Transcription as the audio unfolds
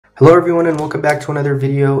Hello everyone and welcome back to another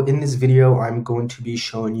video. In this video, I'm going to be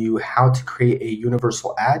showing you how to create a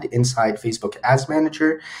universal ad inside Facebook Ads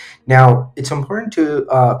Manager. Now, it's important to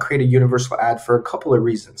create a universal ad for a couple of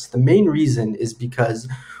reasons. The main reason is because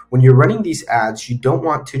when you're running these ads, you don't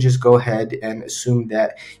want to just go ahead and assume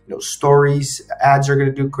that, stories ads are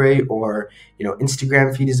going to do great or,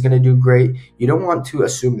 Instagram feed is going to do great. You don't want to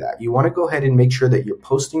assume that. You want to go ahead and make sure that you're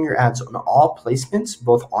posting your ads on all placements,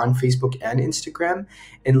 both on Facebook and Instagram,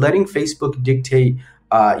 and letting Facebook dictate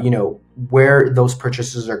where those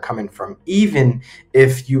purchases are coming from. Even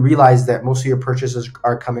if you realize that most of your purchases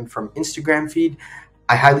are coming from Instagram feed,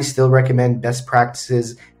 I highly still recommend best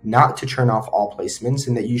practices not to turn off all placements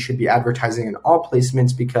and that you should be advertising in all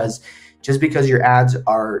placements, because just because your ads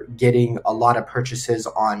are getting a lot of purchases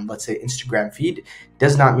on, let's say, Instagram feed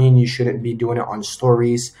does not mean you shouldn't be doing it on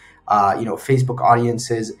stories, Facebook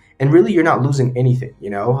audiences, and really you're not losing anything.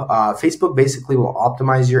 Facebook basically will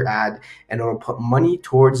optimize your ad and it'll put money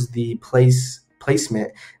towards the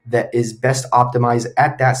placement that is best optimized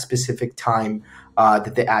at that specific time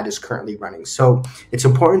that the ad is currently running. So it's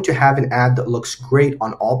important to have an ad that looks great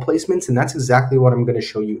on all placements, and that's exactly what I'm going to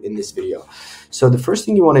show you in this video. So the first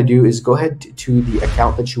thing you want to do is go ahead to the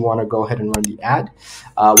account that you want to go ahead and run the ad.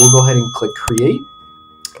 We'll go ahead and click create,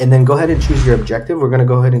 and then go ahead and choose your objective. We're going to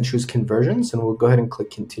go ahead and choose conversions, and we'll go ahead and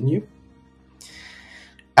click continue.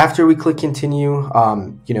 After we click continue,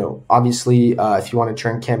 obviously, if you want to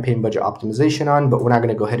turn campaign budget optimization on, but we're not going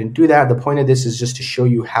to go ahead and do that. The point of this is just to show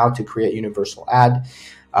you how to create universal ad.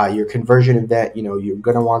 Your conversion event, you're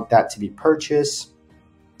going to want that to be purchase.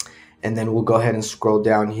 And then we'll go ahead and scroll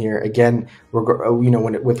down here. Again,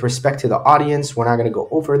 with respect to the audience, we're not going to go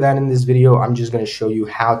over that in this video. I'm just going to show you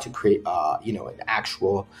how to create, an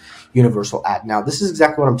actual universal ad. Now, this is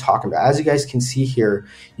exactly what I'm talking about. As you guys can see here,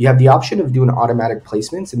 you have the option of doing automatic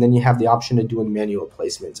placements, and then you have the option of doing manual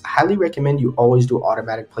placements. I highly recommend you always do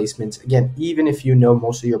automatic placements. Again, even if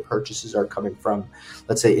most of your purchases are coming from,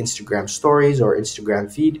 let's say, Instagram stories or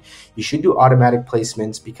Instagram feed, you should do automatic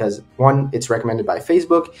placements because, one, it's recommended by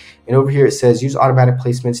Facebook, and over here it says use automatic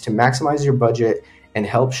placements to maximize your budget and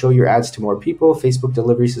help show your ads to more people. Facebook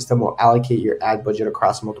delivery system will allocate your ad budget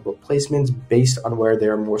across multiple placements based on where they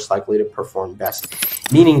are most likely to perform best.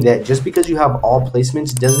 Meaning that just because you have all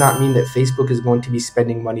placements does not mean that Facebook is going to be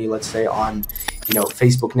spending money, let's say, on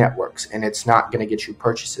Facebook networks, and it's not going to get you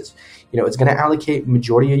purchases. It's going to allocate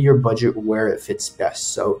majority of your budget where it fits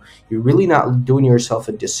best. So you're really not doing yourself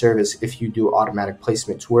a disservice if you do automatic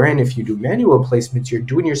placements. Wherein if you do manual placements, you're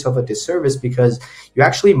doing yourself a disservice because you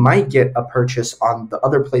actually might get a purchase on the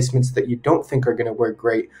other placements that you don't think are going to work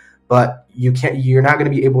great, but you're not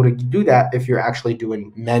going to be able to do that if you're actually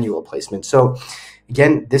doing manual placements. So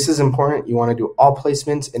again, this is important. You want to do all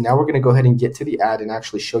placements, and now we're going to go ahead and get to the ad and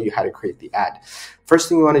actually show you how to create the ad. First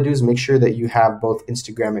thing you want to do is make sure that you have both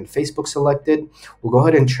Instagram and Facebook selected. We'll go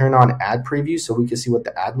ahead and turn on ad preview so we can see what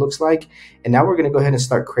the ad looks like. And now we're going to go ahead and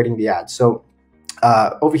start creating the ad. So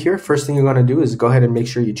over here, first thing you're going to do is go ahead and make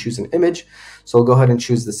sure you choose an image. So we'll go ahead and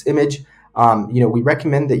choose this image. We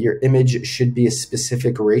recommend that your image should be a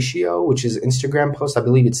specific ratio, which is Instagram post. I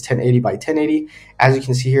believe it's 1080 by 1080. As you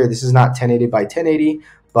can see here, this is not 1080 by 1080,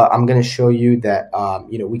 but I'm going to show you that,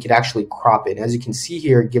 we could actually crop it. As you can see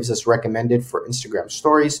here, it gives us recommended for Instagram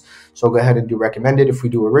stories. So I'll go ahead and do recommended. If we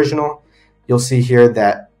do original, you'll see here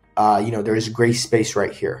that, there is gray space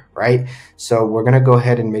right here, right? So we're going to go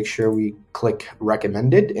ahead and make sure we click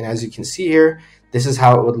recommended. And as you can see here, this is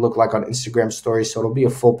how it would look like on Instagram stories. So it'll be a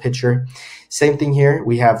full picture. Same thing here.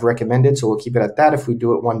 We have recommended, so we'll keep it at that. If we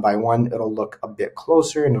do it one by one, it'll look a bit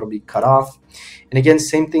closer and it'll be cut off. And again,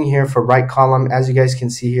 same thing here for right column. As you guys can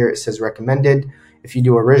see here, it says recommended. If you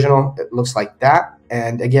do original, it looks like that.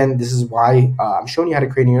 And again, this is why I'm showing you how to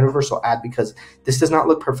create a universal ad, because this does not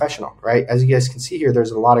look professional, right? As you guys can see here,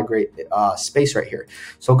 there's a lot of great space right here.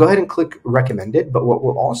 So go ahead and click recommended. But what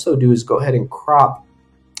we'll also do is go ahead and crop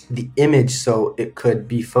the image so it could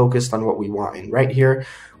be focused on what we want. And right here,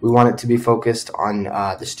 we want it to be focused on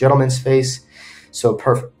this gentleman's face. So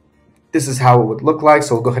perfect. This is how it would look like.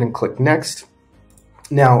 So we'll go ahead and click next.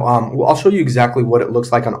 Now, I'll show you exactly what it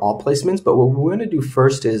looks like on all placements, but what we're going to do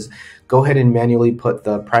first is go ahead and manually put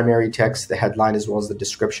the primary text, the headline, as well as the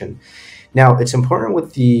description. Now, it's important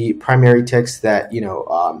with the primary text that,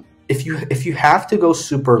 if you have to go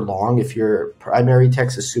super long, if your primary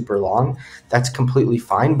text is super long, that's completely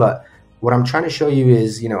fine. But what I'm trying to show you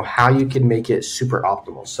is, how you can make it super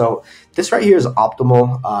optimal. So this right here is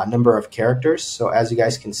optimal number of characters. So as you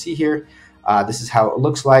guys can see here, this is how it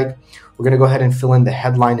looks like. We're going to go ahead and fill in the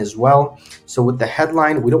headline as well. So with the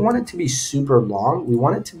headline, we don't want it to be super long. We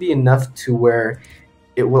want it to be enough to where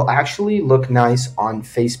it will actually look nice on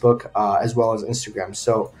Facebook as well as Instagram.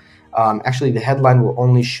 So actually, the headline will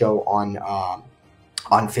only show on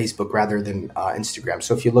Facebook rather than Instagram.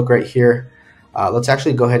 So if you look right here, let's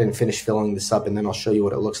actually go ahead and finish filling this up, and then I'll show you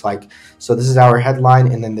what it looks like. So this is our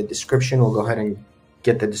headline, and then the description. We'll go ahead and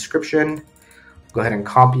get the description, go ahead and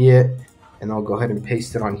copy it, and I'll go ahead and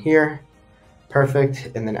paste it on here.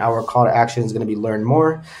 Perfect. And then our call to action is going to be learn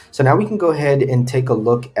more. So now we can go ahead and take a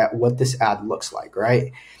look at what this ad looks like,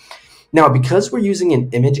 right? Now, because we're using an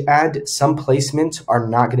image ad, some placements are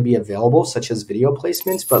not going to be available, such as video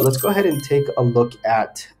placements, but let's go ahead and take a look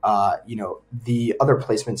at, the other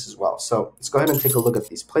placements as well. So let's go ahead and take a look at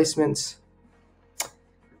these placements.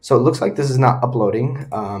 So it looks like this is not uploading.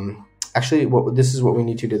 Actually, this is what we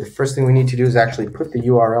need to do. The first thing we need to do is actually put the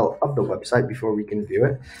URL of the website before we can view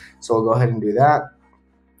it. So we'll go ahead and do that.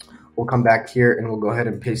 We'll come back here and we'll go ahead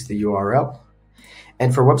and paste the URL.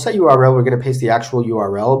 And for website URL, we're going to paste the actual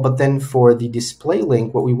URL. But then for the display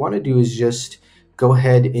link, what we want to do is just go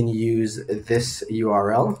ahead and use this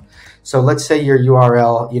URL. So let's say your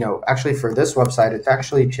URL, actually for this website, it's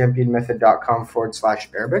actually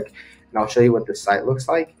championmethod.com/Arabic. And I'll show you what the site looks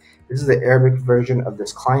like. This is the Arabic version of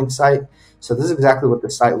this client site. So this is exactly what the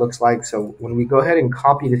site looks like. So when we go ahead and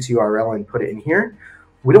copy this URL and put it in here,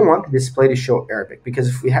 we don't want the display to show Arabic,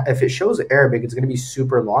 because if it shows Arabic, it's going to be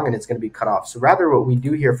super long and it's going to be cut off. So rather what we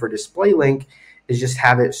do here for display link is just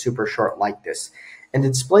have it super short like this. And the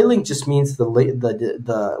display link just means what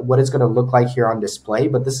it's going to look like here on display,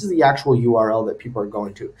 but this is the actual URL that people are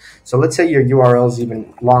going to. So let's say your URL is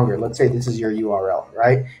even longer. Let's say this is your URL,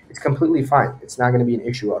 right? It's completely fine. It's not going to be an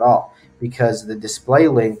issue at all, because the display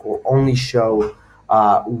link will only show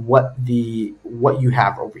what you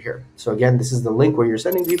have over here. So again, this is the link where you're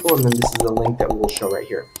sending people, and then this is the link that will show right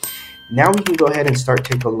here. Now we can go ahead and start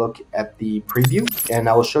take a look at the preview, and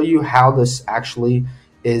I will show you how this actually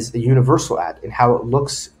is a universal ad and how it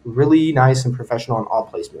looks really nice and professional on all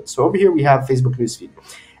placements. So over here we have Facebook newsfeed.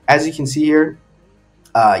 As you can see here,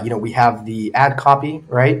 we have the ad copy,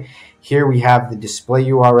 right? Here we have the display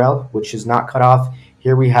URL, which is not cut off.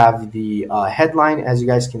 Here we have the headline. As you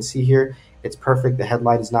guys can see here, it's perfect. The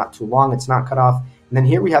headline is not too long. It's not cut off. And then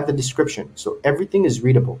here we have the description. So everything is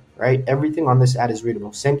readable, right? Everything on this ad is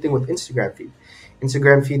readable. Same thing with Instagram feed.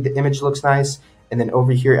 Instagram feed, the image looks nice. And then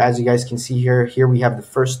over here, as you guys can see here we have the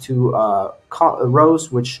first two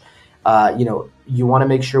rows, which, you want to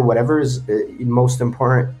make sure whatever is most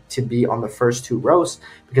important to be on the first two rows,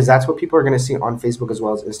 because that's what people are going to see on Facebook as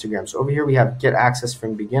well as Instagram. So over here, we have get access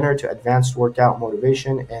from beginner to advanced workout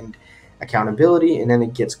motivation and accountability, and then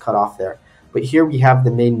it gets cut off there. But here we have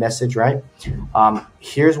the main message, right?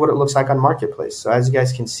 Here's what it looks like on Marketplace. So as you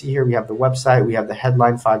guys can see here, we have the website, we have the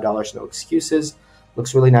headline, $5, no excuses.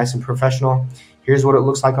 Looks really nice and professional. Here's what it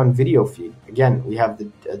looks like on video feed. Again, we have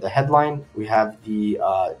the headline, we have the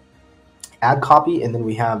ad copy, and then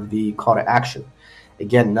we have the call to action.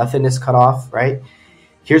 Again, nothing is cut off, right?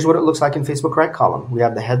 Here's what it looks like in Facebook right column. We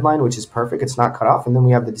have the headline, which is perfect. It's not cut off. And then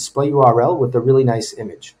we have the display URL with a really nice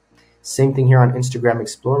image. Same thing here on Instagram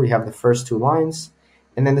Explore. We have the first two lines.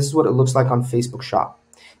 And then this is what it looks like on Facebook Shop.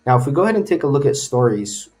 Now, if we go ahead and take a look at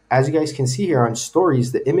stories, as you guys can see here on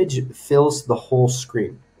stories, the image fills the whole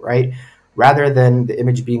screen, right? Rather than the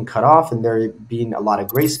image being cut off and there being a lot of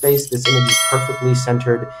gray space, this image is perfectly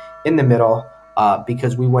centered in the middle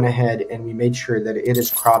because we went ahead and we made sure that it is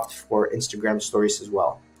cropped for Instagram stories as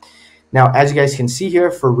well. Now, as you guys can see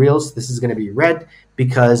here for Reels, this is going to be red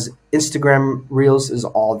because Instagram Reels is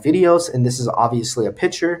all videos and this is obviously a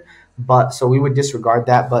picture, but so we would disregard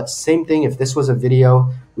that. But same thing, if this was a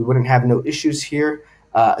video, we wouldn't have no issues here,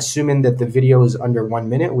 assuming that the video is under 1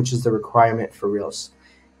 minute, which is the requirement for Reels.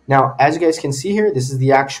 Now, as you guys can see here, this is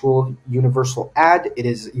the actual universal ad. It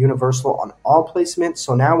is universal on all placements.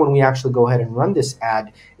 So now when we actually go ahead and run this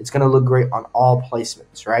ad, it's going to look great on all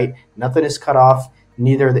placements, right? Nothing is cut off,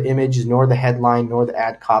 neither the image nor the headline nor the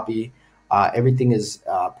ad copy. Everything is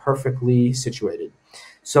perfectly situated.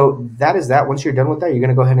 So that is that. Once you're done with that, you're going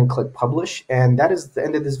to go ahead and click publish. And that is the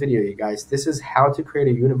end of this video, you guys. This is how to create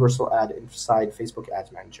a universal ad inside Facebook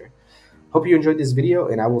Ads Manager. Hope you enjoyed this video,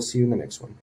 and I will see you in the next one.